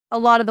a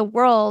lot of the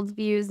world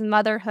views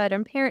motherhood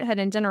and parenthood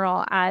in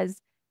general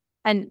as,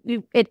 and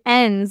it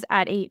ends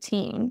at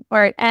 18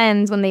 or it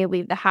ends when they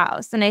leave the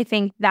house. And I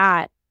think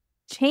that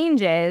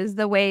changes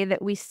the way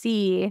that we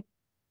see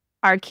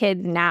our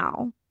kids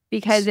now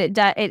because it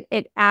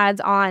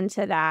adds on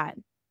to that.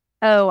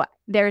 Oh,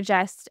 they're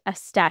just a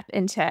step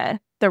into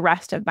the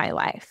rest of my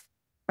life,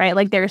 right?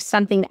 Like there's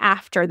something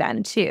after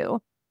them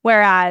too.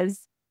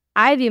 Whereas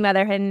I view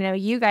motherhood, and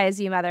you guys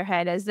view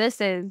motherhood as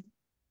this is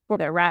for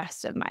the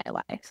rest of my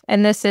life.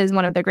 And this is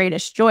one of the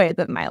greatest joys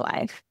of my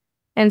life.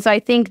 And so I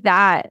think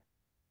that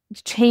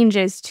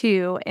changes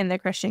too in the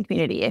Christian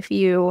community. If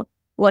you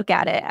look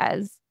at it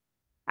as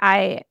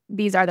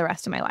these are the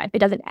rest of my life, it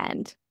doesn't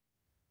end.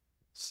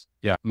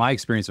 Yeah. My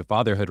experience of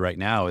fatherhood right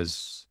now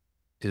is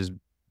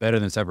better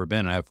than it's ever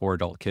been. I have 4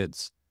 adult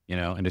kids,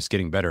 and it's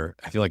getting better.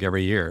 I feel like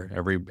every year,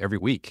 every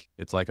week,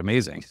 it's like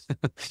amazing.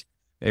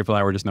 April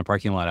and I were just in the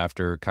parking lot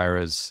after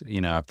Kyra's,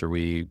 after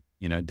we,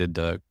 did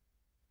the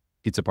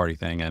pizza party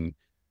thing. And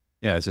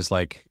yeah, it's just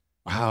like,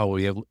 wow,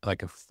 we have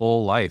like a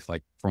full life,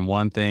 like from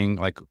one thing,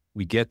 like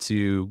we get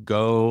to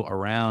go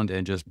around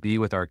and just be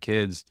with our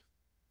kids,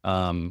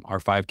 our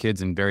 5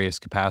 kids in various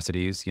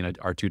capacities.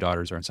 Our 2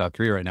 daughters are in South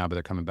Korea right now, but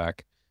they're coming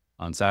back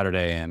on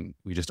Saturday and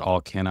we just all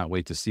cannot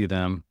wait to see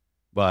them.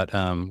 But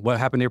what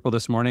happened, April,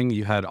 this morning?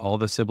 You had all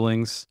the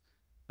siblings.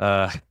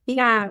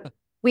 Yeah,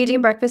 we do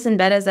breakfast in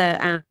bed as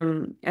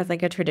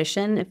like a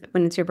tradition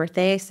when it's your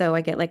birthday. So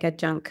I get like a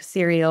junk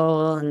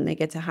cereal and they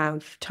get to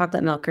have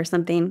chocolate milk or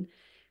something,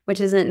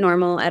 which isn't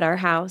normal at our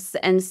house.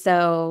 And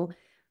so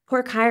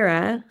poor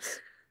Kyra,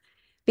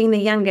 being the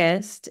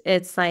youngest,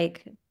 it's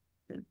like,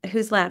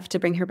 who's left to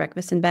bring her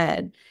breakfast in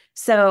bed?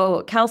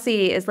 So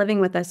Kelsey is living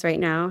with us right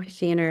now,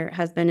 she and her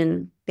husband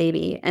and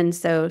baby. And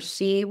so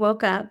she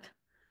woke up,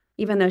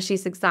 even though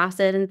she's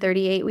exhausted and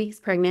 38 weeks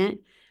pregnant.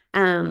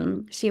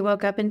 She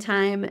woke up in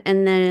time,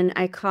 and then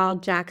I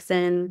called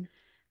Jackson,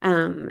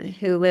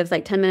 who lives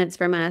like 10 minutes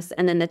from us,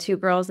 and then the 2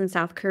 girls in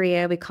South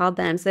Korea, we called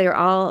them. So they were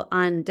all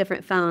on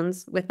different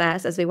phones with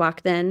us as we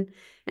walked in.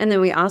 And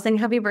then we all sang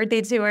happy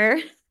birthday to her.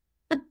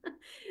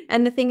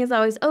 And the thing is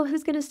always, oh,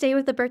 who's going to stay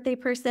with the birthday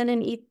person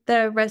and eat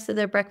the rest of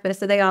their breakfast?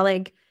 So they all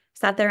like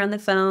sat there on the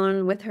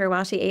phone with her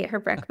while she ate her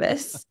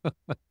breakfast.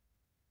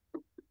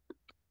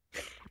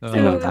 Oh,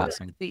 So, that's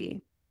awesome.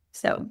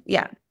 so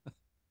yeah,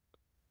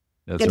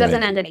 That's it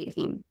doesn't amazing. end at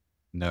 18.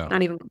 No.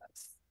 Not even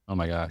close. Oh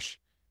my gosh.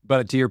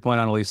 But to your point,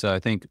 Annalisa, I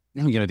think,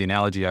 the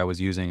analogy I was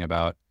using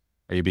about,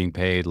 are you being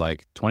paid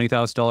like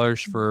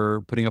 $20,000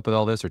 for putting up with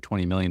all this or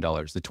 $20 million?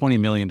 The $20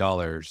 million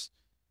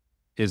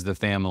is the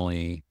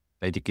family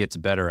that gets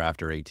better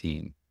after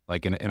 18.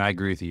 Like, and I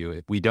agree with you.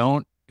 If we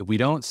don't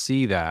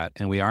see that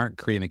and we aren't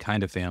creating the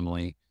kind of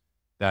family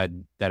that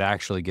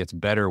actually gets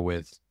better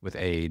with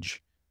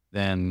age,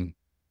 then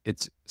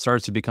it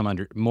starts to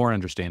become more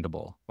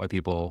understandable why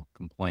people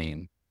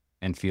complain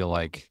and feel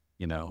like,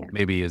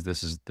 maybe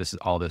this is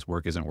all this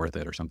work isn't worth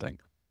it or something.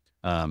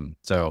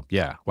 So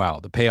yeah, wow,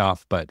 the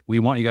payoff, but we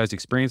want you guys to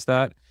experience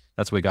that.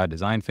 That's the way God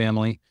designed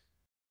family.